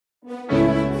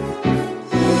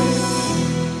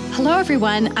Hello,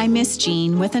 everyone. I'm Miss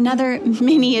Jean with another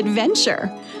mini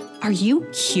adventure. Are you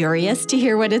curious to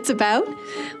hear what it's about?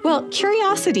 Well,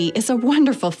 curiosity is a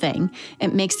wonderful thing.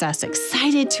 It makes us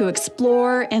excited to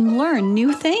explore and learn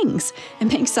new things.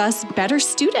 It makes us better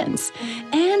students.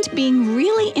 And being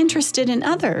really interested in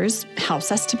others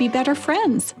helps us to be better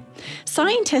friends.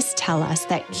 Scientists tell us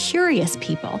that curious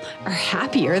people are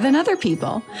happier than other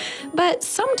people. But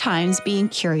sometimes being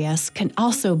curious can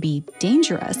also be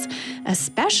dangerous,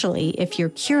 especially if you're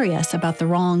curious about the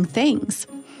wrong things.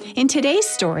 In today's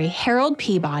story, Harold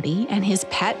Peabody and his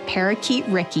pet parakeet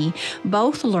Ricky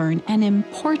both learn an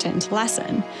important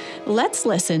lesson. Let's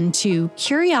listen to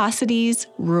Curiosity's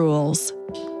Rules.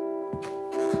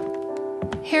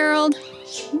 Harold,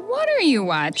 what are you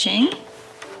watching?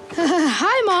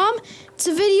 Hi, Mom. It's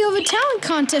a video of a talent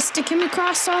contest I came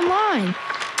across online.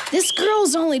 This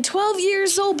girl's only 12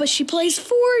 years old, but she plays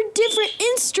 4 different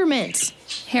instruments.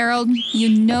 Harold, you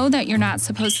know that you're not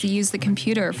supposed to use the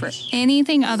computer for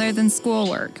anything other than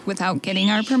schoolwork without getting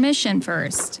our permission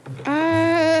first.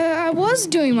 I was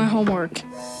doing my homework.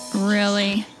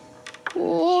 Really?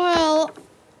 Well,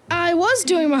 I was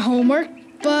doing my homework,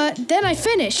 but then I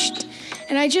finished.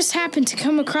 And I just happened to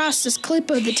come across this clip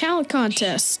of the talent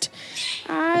contest.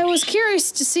 I was curious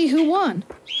to see who won.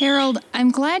 Harold,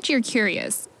 I'm glad you're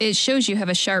curious. It shows you have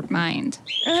a sharp mind.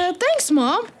 Thanks,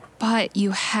 Mom. But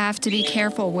you have to be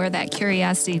careful where that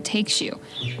curiosity takes you.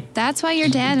 That's why your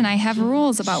dad and I have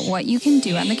rules about what you can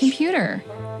do on the computer.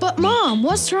 But Mom,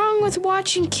 what's wrong with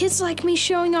watching kids like me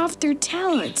showing off their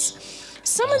talents?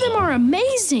 Some of them are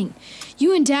amazing.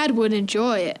 You and Dad would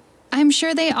enjoy it. I'm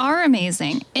sure they are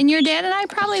amazing, and your dad and I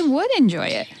probably would enjoy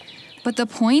it. But the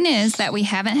point is that we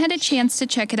haven't had a chance to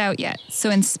check it out yet. So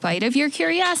in spite of your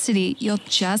curiosity, you'll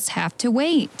just have to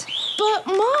wait. But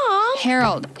Mom!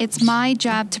 Harold, it's my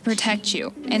job to protect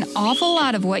you. An awful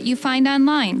lot of what you find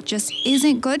online just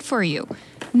isn't good for you,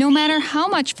 no matter how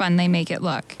much fun they make it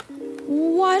look.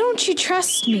 Why don't you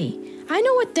trust me? I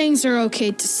know what things are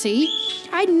okay to see.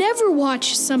 I'd never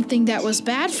watch something that was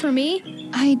bad for me.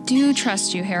 I do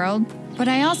trust you, Harold. But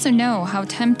I also know how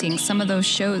tempting some of those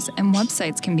shows and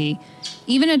websites can be.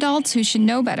 Even adults who should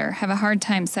know better have a hard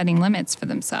time setting limits for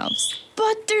themselves.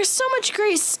 But there's so much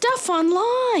great stuff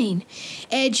online.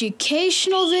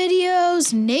 Educational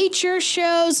videos, nature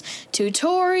shows,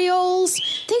 tutorials.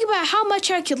 Think about how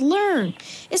much I could learn.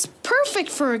 It's perfect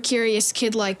for a curious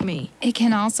kid like me. It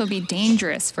can also be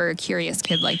dangerous for a curious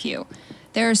kid like you.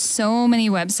 There are so many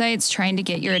websites trying to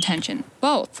get your attention,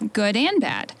 both good and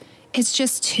bad. It's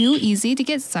just too easy to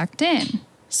get sucked in.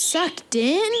 Sucked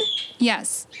in?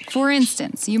 Yes. For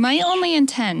instance, you might only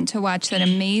intend to watch that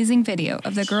amazing video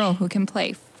of the girl who can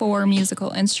play 4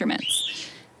 musical instruments.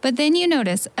 But then you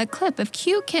notice a clip of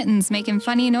cute kittens making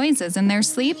funny noises in their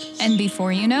sleep, and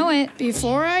before you know it...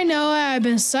 Before I know it, I've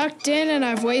been sucked in and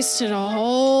I've wasted a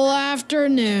whole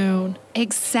afternoon.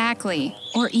 Exactly.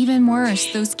 Or even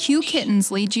worse, those cute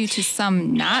kittens lead you to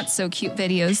some not-so-cute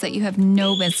videos that you have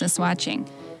no business watching.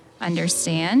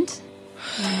 Understand?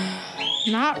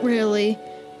 Not really,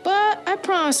 but I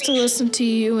promise to listen to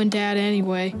you and Dad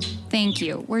anyway. Thank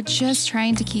you. We're just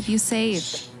trying to keep you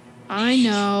safe. I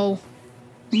know.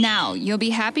 Now, you'll be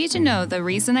happy to know the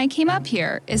reason I came up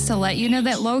here is to let you know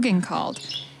that Logan called.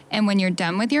 And when you're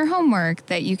done with your homework,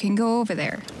 that you can go over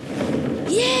there.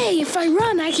 Yay! If I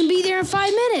run, I can be there in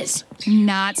 5 minutes.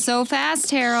 Not so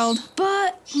fast, Harold.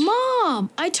 But, Mom,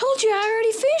 I told you I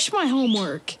already finished my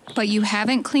homework. But you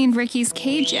haven't cleaned Ricky's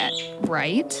cage yet,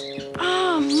 right?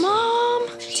 Mom.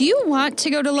 Do you want to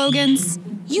go to Logan's?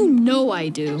 You know I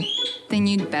do. Then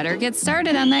you'd better get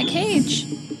started on that cage.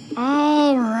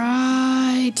 All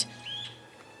right.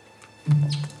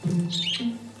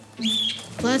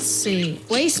 Let's see.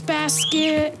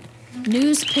 Wastebasket,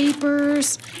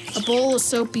 newspapers, a bowl of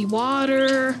soapy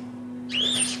water.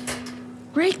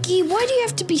 Ricky, why do you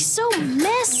have to be so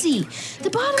messy? The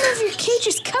bottom of your cage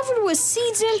is covered with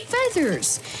seeds and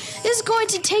feathers. This is going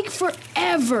to take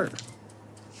forever.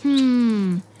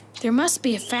 There must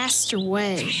be a faster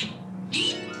way.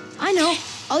 I know.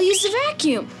 I'll use the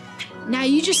vacuum. Now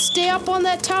you just stay up on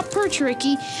that top perch,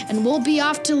 Ricky, and we'll be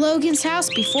off to Logan's house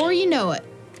before you know it.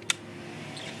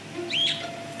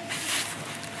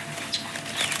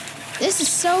 This is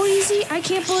so easy, I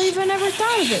can't believe I never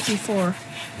thought of it before.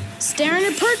 Stay on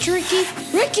your perch, Ricky.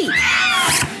 Ricky!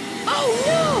 Oh,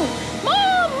 no!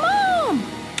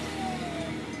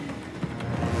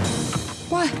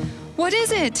 Mom! What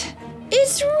is it?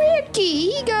 It's Ricky.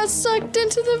 He got sucked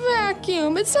into the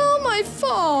vacuum. It's all my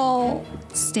fault.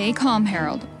 Stay calm,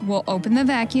 Harold. We'll open the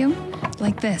vacuum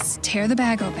like this. Tear the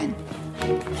bag open.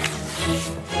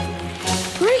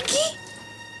 Ricky?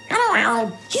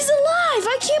 He's alive!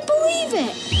 I can't believe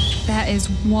it! That is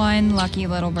one lucky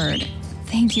little bird.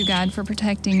 Thank you, God, for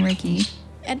protecting Ricky.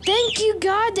 And thank you,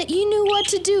 God, that you knew what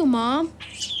to do, Mom.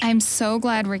 I'm so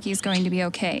glad Ricky's going to be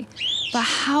okay. But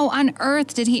how on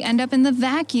earth did he end up in the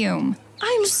vacuum?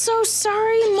 I'm so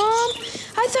sorry, Mom.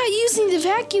 I thought using the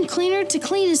vacuum cleaner to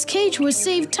clean his cage would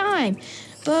save time.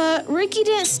 But Ricky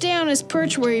didn't stay on his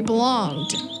perch where he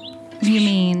belonged. You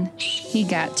mean he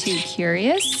got too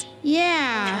curious?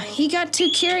 Yeah, he got too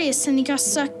curious and he got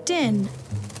sucked in.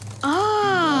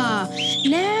 Now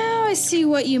I see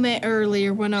what you meant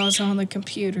earlier when I was on the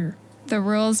computer. The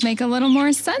rules make a little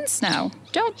more sense now,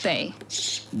 don't they?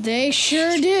 They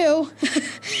sure do.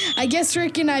 I guess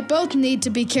Rick and I both need to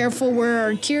be careful where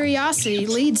our curiosity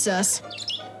leads us.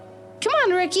 Come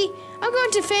on, Ricky. I'm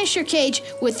going to finish your cage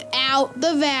without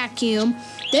the vacuum.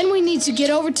 Then we need to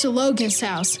get over to Logan's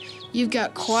house. You've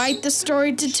got quite the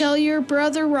story to tell your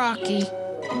brother Rocky.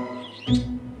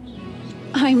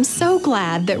 I'm so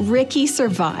glad that Ricky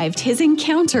survived his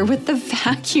encounter with the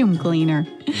vacuum cleaner.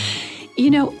 You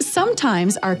know,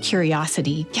 sometimes our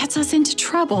curiosity gets us into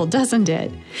trouble, doesn't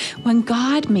it? When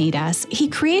God made us, He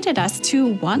created us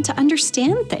to want to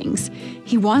understand things.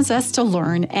 He wants us to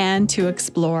learn and to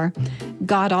explore.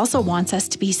 God also wants us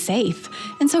to be safe,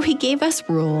 and so He gave us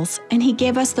rules, and He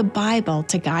gave us the Bible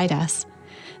to guide us.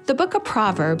 The book of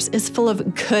Proverbs is full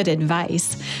of good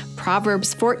advice.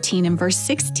 Proverbs 14 and verse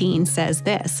 16 says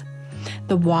this: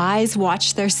 "The wise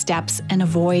watch their steps and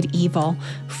avoid evil.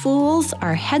 Fools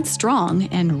are headstrong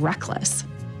and reckless."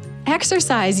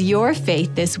 Exercise your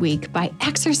faith this week by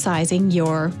exercising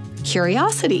your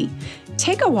curiosity.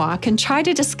 Take a walk and try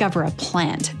to discover a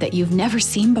plant that you've never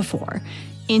seen before.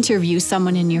 Interview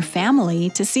someone in your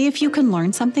family to see if you can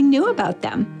learn something new about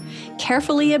them.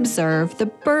 Carefully observe the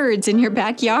birds in your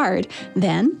backyard,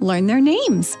 then learn their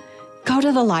names. Go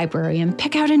to the library and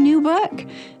pick out a new book.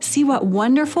 See what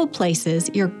wonderful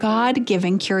places your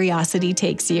God-given curiosity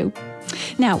takes you.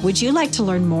 Now, would you like to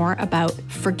learn more about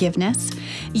forgiveness?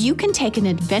 You can take an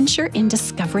adventure in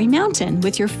Discovery Mountain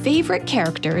with your favorite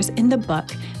characters in the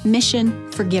book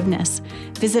Mission Forgiveness.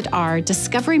 Visit our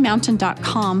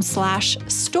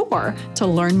discoverymountain.com/store to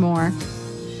learn more.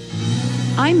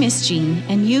 I'm Miss Jean,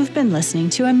 and you've been listening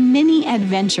to a mini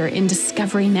adventure in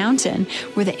Discovery Mountain,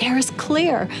 where the air is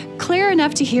clear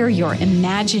enough to hear your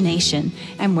imagination,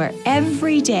 and where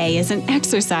every day is an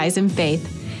exercise in faith.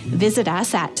 Visit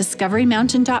us at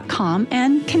discoverymountain.com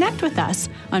and connect with us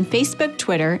on Facebook,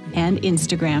 Twitter, and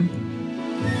Instagram.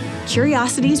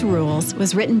 Curiosity's Rules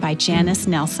was written by Janice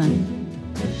Nelson.